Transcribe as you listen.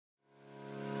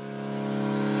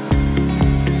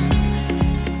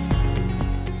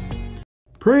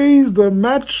Praise the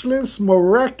matchless,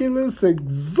 miraculous,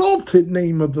 exalted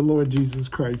name of the Lord Jesus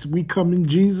Christ. We come in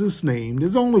Jesus' name.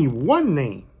 There's only one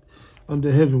name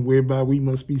under heaven whereby we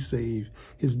must be saved.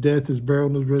 His death, his burial,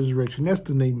 and his resurrection. That's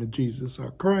the name of Jesus,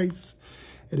 our Christ.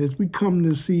 And as we come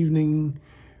this evening,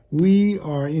 we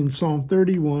are in Psalm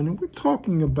 31, and we're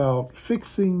talking about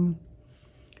fixing,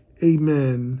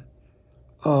 amen,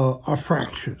 our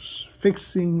fractures,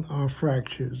 fixing our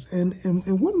fractures. And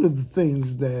one of the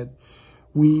things that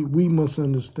we must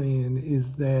understand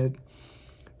is that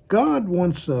God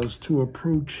wants us to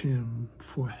approach him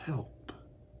for help.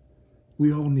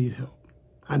 We all need help.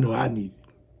 I know I need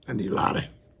a lot of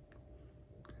help.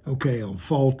 Okay, I'm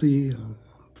faulty, I'm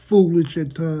foolish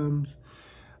at times,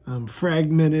 I'm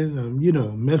fragmented,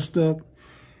 I'm messed up.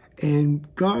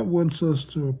 And God wants us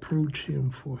to approach him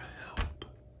for help.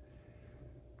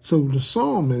 So the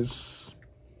psalmist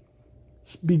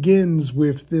begins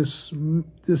with this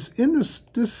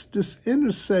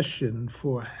intercession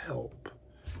for help.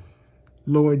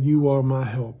 Lord, you are my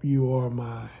help. You are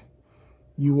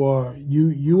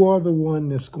the one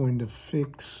that's going to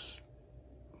fix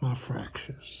my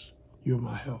fractures. You're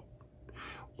my help.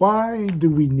 Why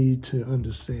do we need to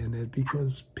understand that?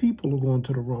 Because people are going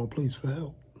to the wrong place for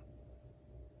help.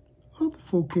 Other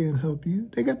folk can't help you.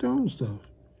 They got their own stuff.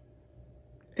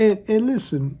 And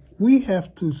listen, we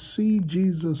have to see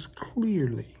Jesus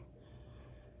clearly.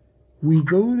 We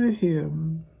go to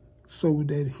him so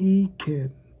that he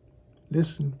can,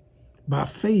 listen, by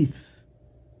faith,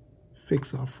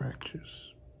 fix our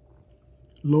fractures.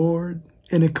 Lord,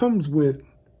 and it comes with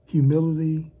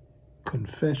humility,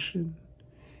 confession.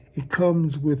 It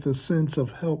comes with a sense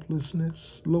of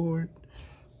helplessness. Lord,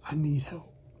 I need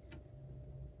help.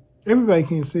 Everybody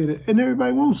can't say that, and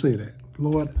everybody won't say that.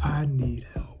 Lord, I need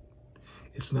help.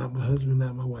 It's not my husband,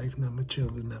 not my wife, not my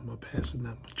children, not my pastor,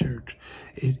 not my church.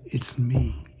 It's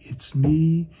me. It's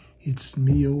me,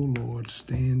 oh Lord,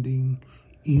 standing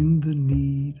in the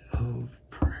need of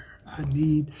prayer. I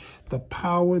need the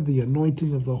power, the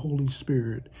anointing of the Holy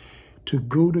Spirit to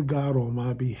go to God on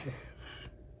my behalf.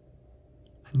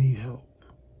 I need help.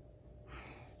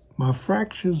 My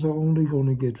fractures are only going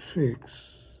to get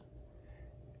fixed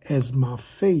as my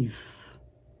faith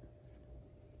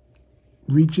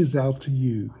reaches out to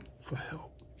you for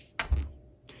help.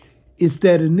 It's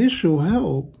that initial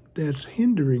help that's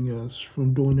hindering us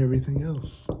from doing everything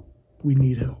else. We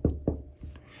need help.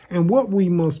 And what we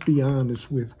must be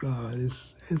honest with God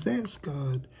is ask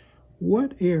God,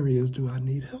 what areas do I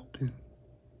need help in?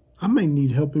 I may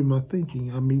need help in my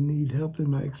thinking. I may need help in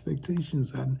my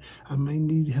expectations. I may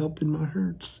need help in my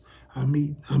hurts. I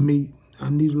need a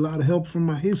lot of help from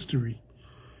my history.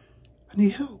 I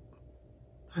need help.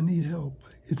 I need help.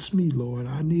 It's me, Lord.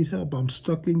 I need help. I'm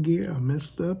stuck in gear. I'm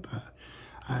messed up.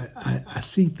 I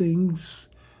see things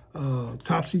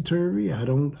topsy-turvy. I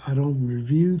don't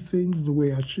review things the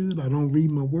way I should. I don't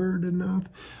read my word enough.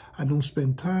 I don't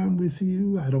spend time with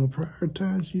you. I don't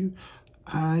prioritize you.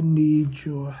 I need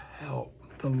your help.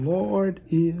 The Lord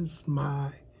is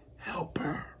my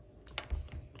helper.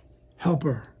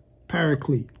 Helper,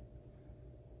 paraclete.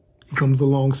 He comes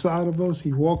alongside of us.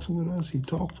 He walks with us. He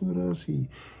talks with us. He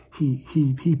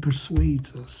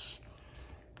persuades us.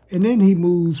 And then he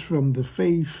moves from the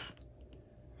faith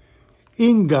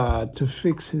in God to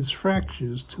fix his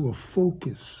fractures to a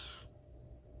focus.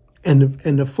 And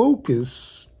the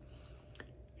focus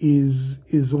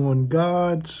is on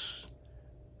God's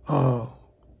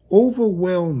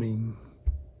overwhelming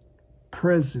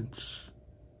presence,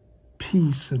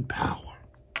 peace, and power.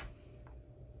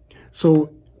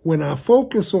 So when I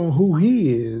focus on who he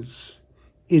is,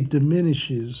 it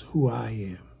diminishes who I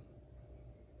am.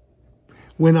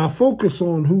 When I focus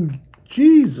on who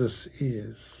Jesus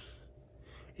is,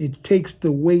 it takes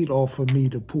the weight off of me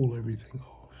to pull everything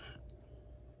off.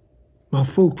 My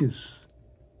focus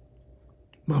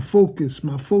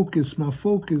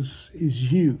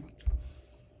is you.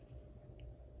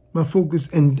 My focus,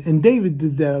 and David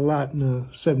did that a lot in the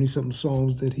 70-something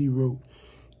Psalms that he wrote.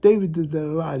 David did that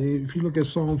a lot. If you look at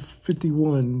Psalm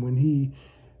 51, when he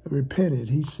repented,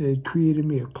 he said, create in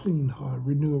me a clean heart,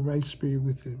 renew a right spirit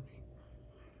within me.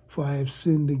 For I have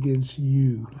sinned against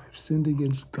you. I've sinned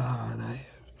against God.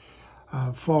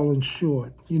 I've fallen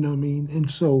short. You know what I mean? And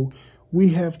so we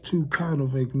have to kind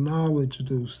of acknowledge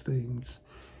those things.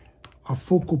 Our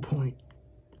focal point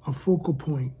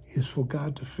is for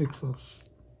God to fix us.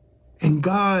 And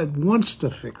God wants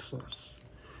to fix us.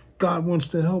 God wants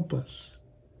to help us.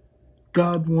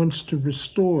 God wants to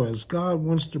restore us. God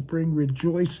wants to bring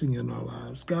rejoicing in our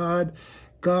lives. God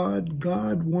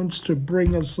wants to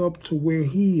bring us up to where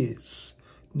he is,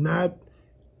 not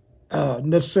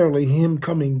necessarily him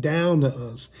coming down to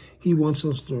us. He wants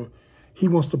to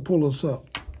pull us up.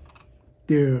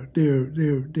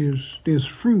 There's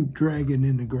fruit dragging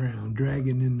in the ground,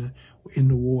 dragging in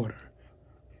the water.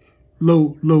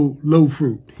 Low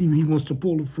fruit. He wants to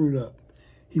pull the fruit up.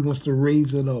 He wants to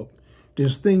raise it up.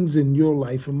 There's things in your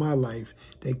life and my life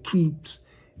that keeps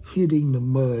hitting the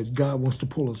mud. God wants to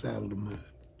pull us out of the mud.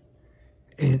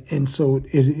 And so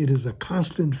it is a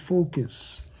constant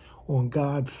focus on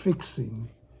God fixing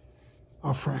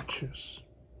our fractures.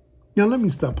 Now, let me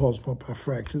stop pausing about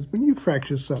fractures. When you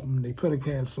fracture something, they put a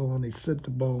cast on, they set the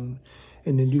bone,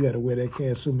 and then you got to wear that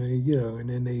cast so many, and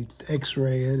then they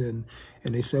x-ray it, and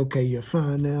they say, okay, you're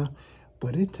fine now.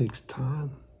 But it takes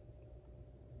time.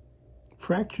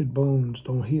 Fractured bones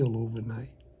don't heal overnight.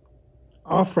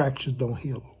 Our fractures don't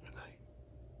heal overnight.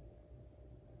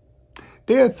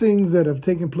 There are things that have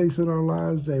taken place in our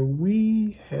lives that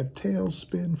we have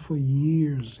tailspin for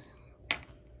years in.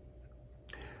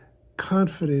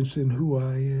 Confidence in who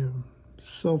I am,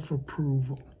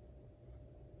 self-approval,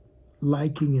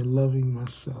 liking and loving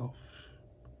myself.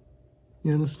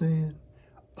 You understand?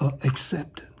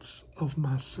 Acceptance of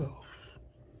myself.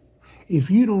 If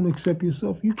you don't accept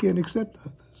yourself, you can't accept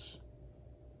others.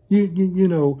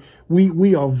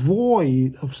 We are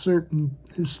void of certain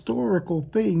historical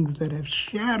things that have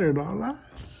shattered our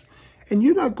lives, and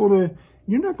you're not gonna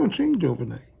change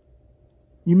overnight.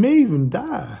 You may even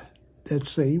die that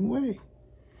same way.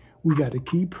 We got to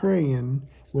keep praying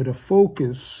with a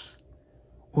focus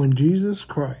on Jesus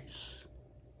Christ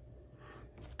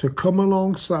to come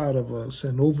alongside of us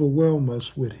and overwhelm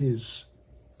us with his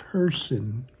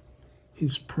person,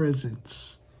 his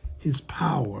presence, his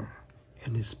power,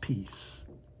 and his peace.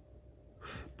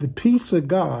 The peace of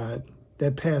God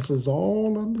that passes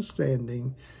all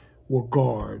understanding will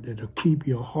guard and will keep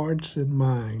your hearts and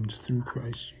minds through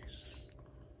Christ Jesus.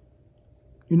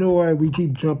 You know why we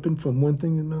keep jumping from one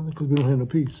thing to another? Because we don't have no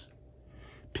peace.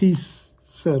 Peace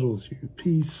settles you.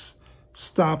 Peace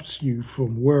stops you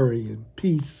from worrying.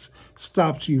 Peace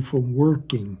stops you from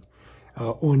working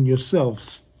on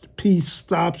yourself. Peace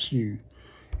stops you,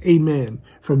 amen,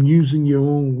 from using your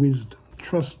own wisdom.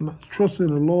 Trust in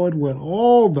the Lord with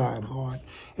all thine heart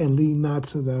and lean not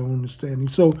to thy own understanding.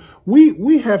 So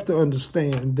we have to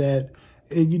understand that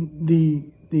the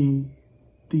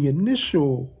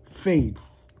initial faith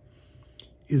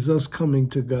is us coming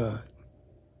to God.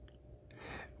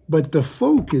 But the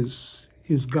focus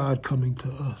is God coming to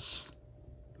us.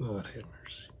 Lord have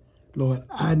mercy. Lord,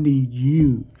 I need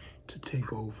you to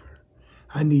take over.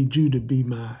 I need you to be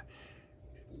my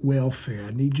welfare.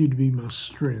 I need you to be my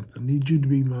strength. I need you to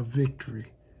be my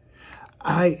victory.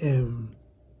 I am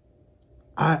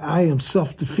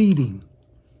self-defeating.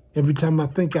 Every time I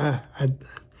think I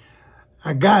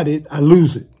got it, I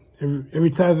lose it.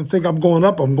 Every time I think I'm going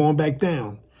up, I'm going back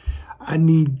down. I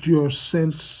need your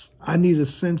sense. I need a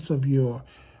sense of your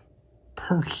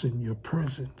person, your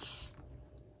presence.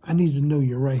 I need to know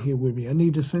you're right here with me. I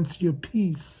need a sense of your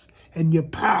peace and your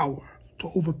power to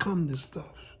overcome this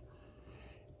stuff.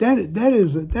 That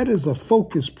is a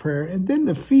focused prayer. And then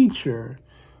the feature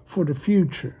for the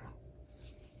future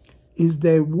is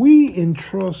that we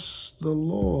entrust the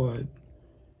Lord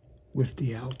with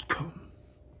the outcome.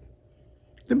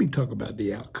 Let me talk about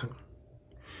the outcome.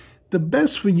 The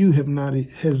best for you has not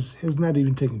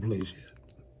even taken place yet.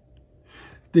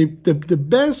 The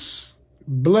best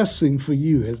blessing for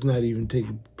you has not even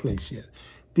taken place yet.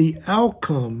 The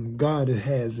outcome God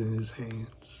has in his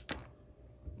hands.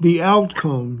 The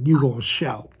outcome, you're going to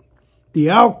shout. The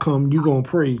outcome, you're going to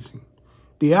praise him.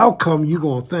 The outcome, you're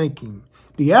going to thank him.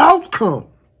 The outcome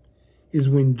is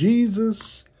when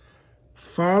Jesus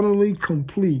finally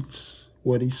completes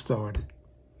what he started.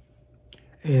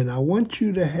 And I want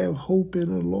you to have hope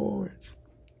in the Lord.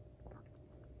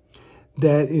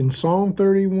 That in Psalm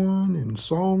 31 and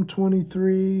Psalm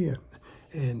 23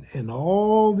 and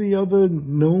all the other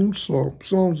known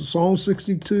Psalms, Psalm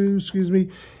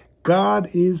 62, God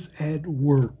is at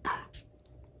work.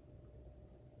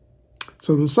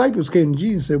 So the disciples came to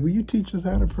Jesus and said, will you teach us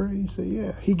how to pray? He said,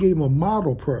 yeah. He gave them a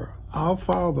model prayer. Our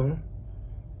Father,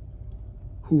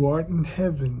 who art in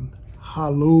heaven,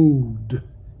 hallowed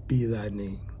be thy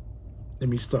name. Let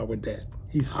me start with that.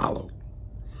 He's hallowed.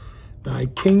 Thy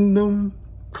kingdom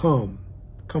come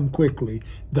quickly.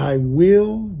 Thy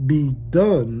will be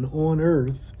done on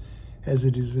earth as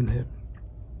it is in heaven.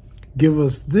 Give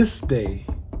us this day,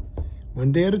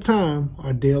 one day at a time,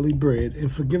 our daily bread,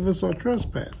 and forgive us our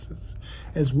trespasses,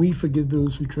 as we forgive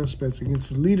those who trespass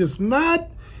against us. Lead us not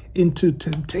into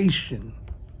temptation.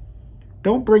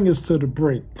 Don't bring us to the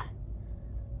brink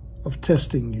of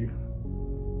testing you.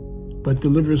 but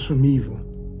deliver us from evil.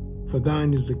 For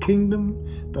thine is the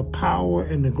kingdom, the power,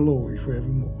 and the glory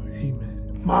forevermore.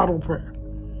 Amen. Model prayer,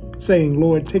 saying,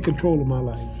 Lord, take control of my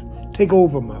life. Take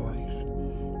over my life.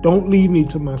 Don't leave me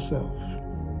to myself.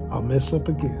 I'll mess up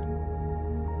again.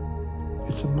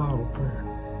 It's a model prayer.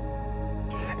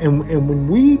 And when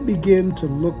we begin to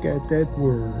look at that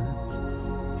word,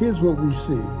 here's what we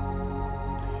see.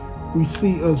 We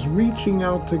see us reaching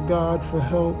out to God for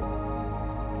help,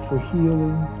 for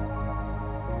healing,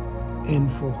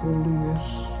 and for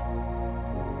holiness.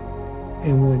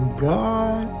 And when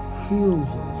God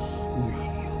heals us, we're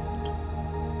healed.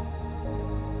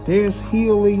 There's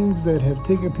healings that have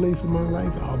taken place in my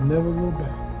life. I'll never go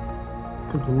back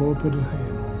because the Lord put his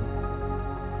hand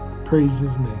on me. Praise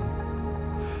his name.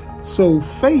 So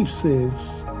faith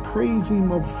says, praise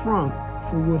him up front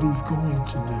for what he's going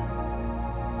to do.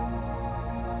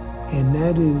 And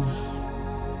that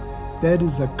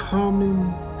is a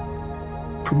common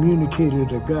communicator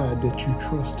to God that you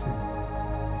trust him.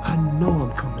 I know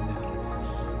I'm coming out of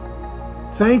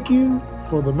this. Thank you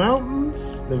for the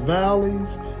mountains, the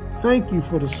valleys. Thank you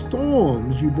for the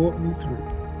storms you brought me through.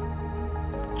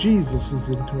 Jesus is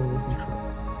in total control.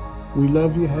 We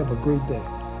love you. Have a great day.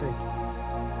 Thank you.